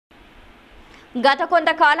గత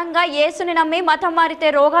కొంతకాలంగా యేసుని నమ్మి మతం మారితే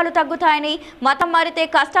రోగాలు తగ్గుతాయని, మతం మారితే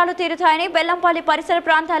కష్టాలు తీరుతాయని బెల్లంపల్లి పరిసర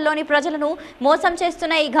ప్రాంతాల్లోని ప్రజలను మోసం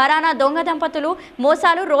చేస్తున్న ఈ ఘరానా దొంగ దంపతులు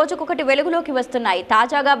మోసాలు రోజుకొకటి వెలుగులోకి వస్తున్నాయి.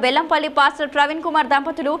 తాజాగా బెల్లంపల్లి పాస్టర్ ప్రవీణ్ కుమార్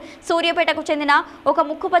దంపతులు సూర్యాపేటకు చెందిన ఒక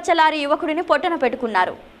ముక్కుపచ్చ లారీ యువకుడిని పొట్టన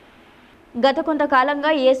పెట్టుకున్నారు. గత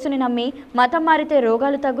కొంతకాలంగా యేసుని నమ్మి మతం మారితే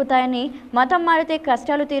రోగాలు తగ్గుతాయని, మతం మారితే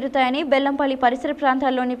కష్టాలు తీరుతాయని బెల్లంపల్లి పరిసర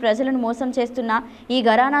ప్రాంతాల్లోని ప్రజలను మోసం చేస్తున్న ఈ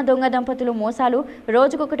ఘరానా దొంగ దంపతులు మోసాలు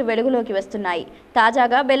రోజుకొకటి వెలుగులోకి వస్తున్నాయి.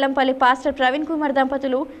 తాజాగా బెల్లంపల్లి పాస్టర్ ప్రవీణ్ కుమార్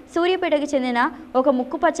దంపతులు సూర్యాపేటకి చెందిన ఒక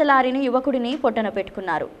ముక్కుపచ్చ లారీని యువకుడిని పొట్టన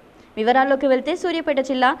పెట్టుకున్నారు. వివరాల్లోకి వెళ్తే సూర్యాపేట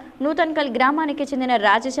జిల్లా నూతన్కల్ గ్రామానికి చెందిన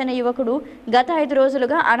రాజేష్ అనే యువకుడు గత 5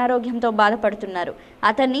 రోజులుగా అనారోగ్యంతో బాధపడుతున్నారు.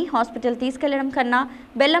 అతన్ని హాస్పిటల్ తీసుకెళ్లడం కన్నా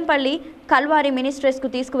బెల్లంపల్లి కల్వారి మినిస్ట్రీస్కు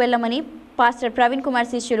తీసుకువెళ్లమని పాస్టర్ ప్రవీణ్ కుమార్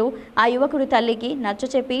శిష్యులు ఆ యువకుడి తల్లికి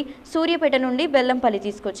నచ్చచెప్పి సూర్యాపేట నుండి బెల్లంపల్లి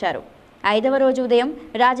తీసుకొచ్చారు. 5వ రోజు ఉదయం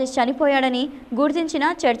రాజేష్ చనిపోయాడని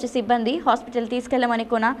గుర్తించిన చర్చి సిబ్బంది హాస్పిటల్ తీసుకెళ్లమని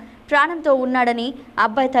కొన ప్రాణంతో ఉన్నాడని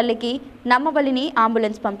అబ్బాయి తల్లికి నమ్మబలిని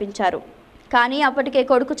అంబులెన్స్ పంపించారు. కానీ అప్పటికే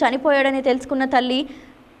కొడుకు చనిపోయాడని తెలుసుకున్న తల్లి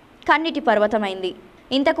కన్నీటి పర్వతమైంది.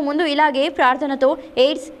 ఇంతకు ముందు ఇలాగే ప్రార్థనతో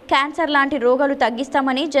ఎయిడ్స్, క్యాన్సర్ లాంటి రోగాలు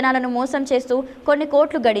తగ్గిస్తామని జనాలను మోసం చేస్తూ కొన్ని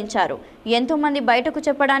కోట్లు గడించారు. ఎంతోమంది బయటకు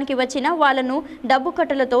చెప్పడానికి వచ్చిన వాళ్లను డబ్బు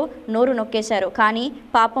కట్టలతో నోరు నొక్కేశారు. కానీ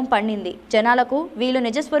పాపం పండింది. జనాలకు వీళ్ళు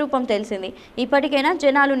నిజస్వరూపం తెలిసింది. ఇప్పటికైనా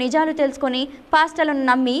జనాలు నిజాలు తెలుసుకొని పాస్టర్లను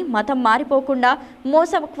నమ్మి మతం మారిపోకుండా,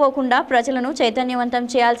 మోసపోకుండా ప్రజలను చైతన్యవంతం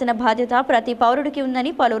చేయాల్సిన బాధ్యత ప్రతి పౌరుడికి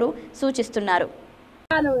ఉందని పలువురు సూచిస్తున్నారు.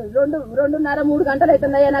 2:30-3 గంటలు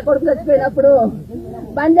అవుతుందయ్యా నా కొడుకు చచ్చిపోయినప్పుడు.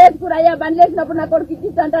 బండి వేసుకురయ్యా, బండి వేసినప్పుడు నా కొడుకు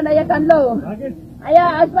ఇచ్చిస్తాంటాడయ్యా కళ్ళు. అయ్యా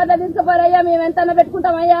హాస్పిటల్ తీసుకుపోరయ్యా, మేము ఎంత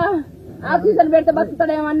పెట్టుకుంటామయ్యా, ఆక్సిజన్ పెడితే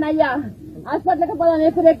బతుకుతాడేమన్నయ్యా. హాస్పిటల్కి పోదాం,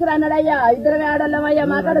 ఎక్కురు అన్నాడయ్యా. 2 ఆడోళ్ళమయ్యా,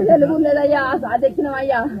 మా కాడ తెలుగు లేదయ్యా, అది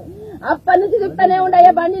ఎక్కినామయ్యా. అప్పటి నుంచి తిప్పుతానే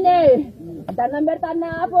ఉండయ్యా బండిని. దండం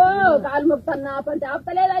పెడతాన్నా ఆపో, కాలు మొక్కుతాన్నా ఆపు అంటే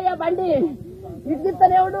ఆపుతలేదయ్యా బండి. ఇటు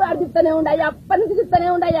తిప్పుతానే ఉండు, అటు తిప్పుతానే ఉండయ్యా, అప్పటి నుంచి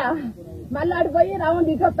తిప్పుతానే ఉండయ్యా. మళ్ళీ ఆడిపోయి రౌండ్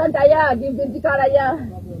ఇటు వస్తాంటే అయ్యా గీ బ్రిడ్జి కాడయ్యా,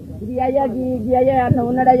 ఇది అయ్యా గీ అయ్యా అన్న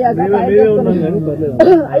ఉన్నాడయ్యా.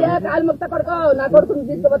 అయ్యా కాలు మొక్త కొడుకో, నా కొడుకుని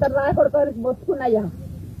తీసుకుపోతాడు రా కొడుకో మొత్తుకున్నాయ్యా.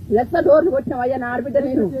 ఎట్లా డోర్లు కొట్టినాం అయ్యా, నా ఆడబిడ్డ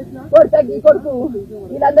నేను కొడితే ఈ కొడుకు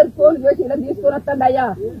వీళ్ళందరూ ఫోన్ చేసి ఇలా తీసుకొని వస్తాడు అయ్యా.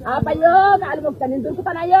 ఆపయ్యో కాలు మొక్త, నేను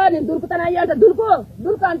దొరుకుతానయ్యా అంటే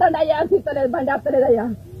దురుకు అంటాడు అయ్యా. తీస్తలేదు, బండి ఆపుతలేదయ్యా.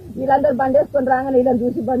 వీళ్ళందరూ బండి వేసుకొని రాగానే వీళ్ళని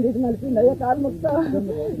చూసి బండి నడిపిందయ్యా. కాలు మొక్త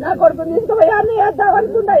నా కొడుకుని తీసుకుపోయా వేద్దాం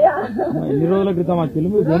అనుకుంటాయ్యా.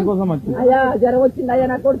 అయ్యా జ్వరం వచ్చిందయ్యా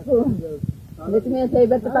నా కొడుకు, నెత్తిమీద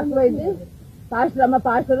చేయబెట్ట తక్కువైంది. పాస్టర్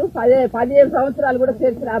 15 సంవత్సరాలు కూడా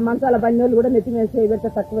చేర్చి ఆ మంచాల బండి వాళ్ళు కూడా నెత్తిమీద చేయబెట్ట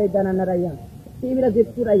తక్కువైద్ది అని అన్నారయ్యా. టీవీలో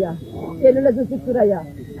చెప్తురయ్యా, చెల్లులో చూపిస్తురయ్యా.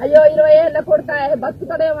 అయ్యో 20 ఏళ్ళ కొడుక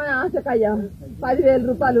బతుకుతాడేమో ఆశకయ్యా. 10,000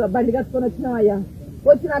 రూపాయలు బండి కట్టుకొని వచ్చినామయ్యా.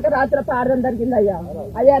 వచ్చినాక రాత్రి ప్రార్థన జరిగిందయ్యా.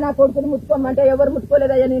 అయ్యా నా కొడుకుని ముట్టుకోమంటే ఎవరు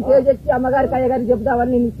ముట్టుకోలేదయ్యా. నేను స్టేజ్ ఎక్కి అమ్మగారికి అయ్యగారికి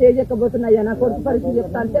చెప్తామని నేను స్టేజ్ ఎక్కబోతున్నాయ్యా. నా కొడుకు పరిస్థితి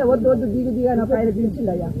చెప్తా అంటే వద్దు దిగు నాకు ఆయన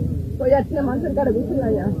పిలిచిందయ్యా. పోయి అట్లనే మనసుని కాడ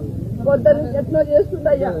కూర్చున్నాయ్యా. పొద్దున్న ఎట్నో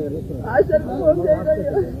చేస్తుండయ్యా. ఆశలు ఫోన్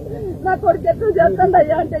చేయదయ్యా, నా కొడుకు ఎట్లా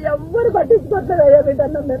చేస్తుండయ్యా అంటే ఎవ్వరు పట్టించుకోవట్లేదయ్యా.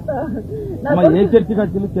 బిడ్డన్నం పెడతా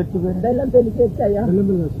బెల్లంపల్లి చర్చ్ అయ్యా,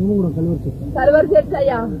 కలువరి చర్చ్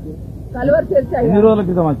అయ్యా, కలువరి చర్చ్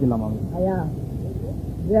అయ్యా.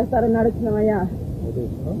 దేవస్థానం నడుచున్నామయ్యా,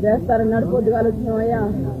 దేవస్థానం నడిపొద్దుగాలు వచ్చినామయ్యా.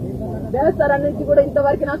 దేవస్థానం నుంచి కూడా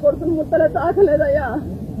ఇంతవరకు నా కొడుకుని ముట్టలే తాకలేదయ్యా.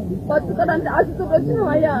 బతుకడానికి ఆశతో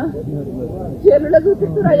వచ్చినామయ్యా. చెల్లులో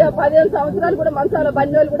చూపిస్తున్నాయ్యా. 15 సంవత్సరాలు కూడా మంచాల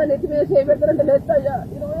బండి వాళ్ళు కూడా నెత్తి మీద చేయబెట్టారంటే లేదయ్యా.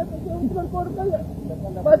 21 సంవత్సరాలు కొడుకయ్యా.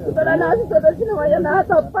 బతుకడానికి ఆశతో వచ్చినామయ్యా. నా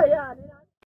తప్పయ్యా.